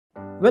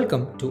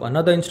Welcome to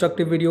another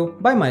instructive video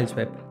by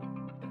MilesWeb.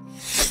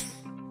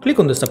 Click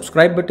on the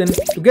subscribe button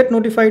to get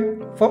notified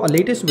for our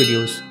latest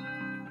videos.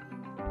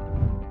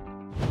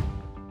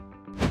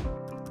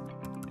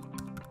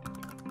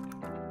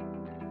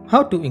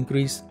 How to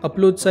increase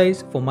upload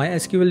size for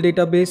MySQL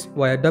database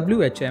via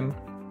WHM.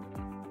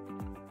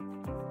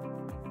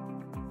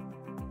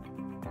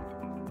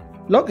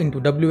 Log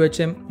into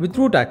WHM with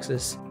root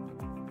access.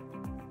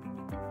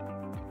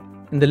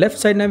 In the left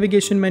side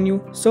navigation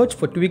menu, search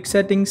for Tweak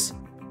Settings.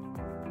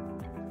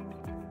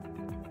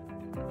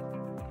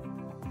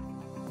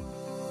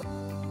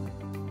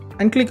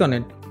 And click on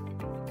it.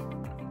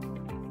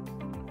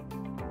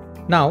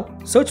 Now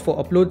search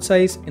for upload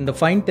size in the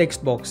Find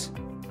text box.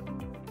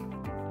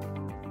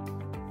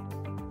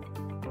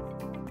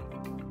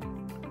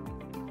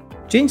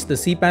 Change the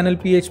cpanel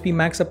PHP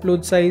max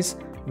upload size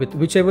with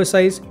whichever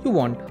size you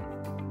want.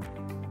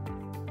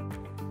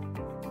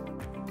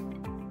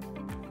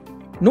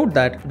 Note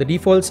that the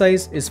default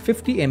size is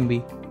 50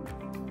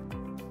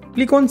 MB.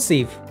 Click on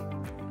Save.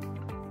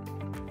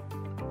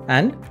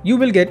 And you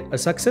will get a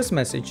success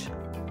message.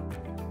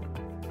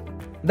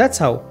 That's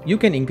how you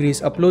can increase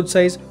upload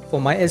size for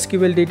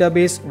MySQL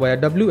database via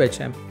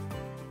WHM.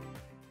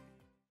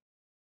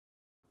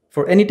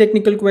 For any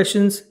technical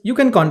questions, you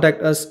can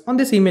contact us on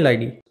this email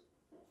ID.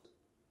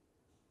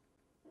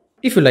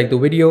 If you like the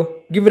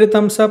video, give it a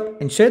thumbs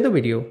up and share the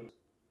video.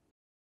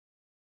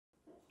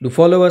 Do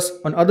follow us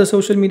on other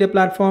social media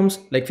platforms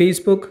like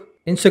Facebook,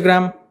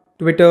 Instagram,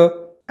 Twitter,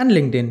 and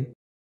LinkedIn.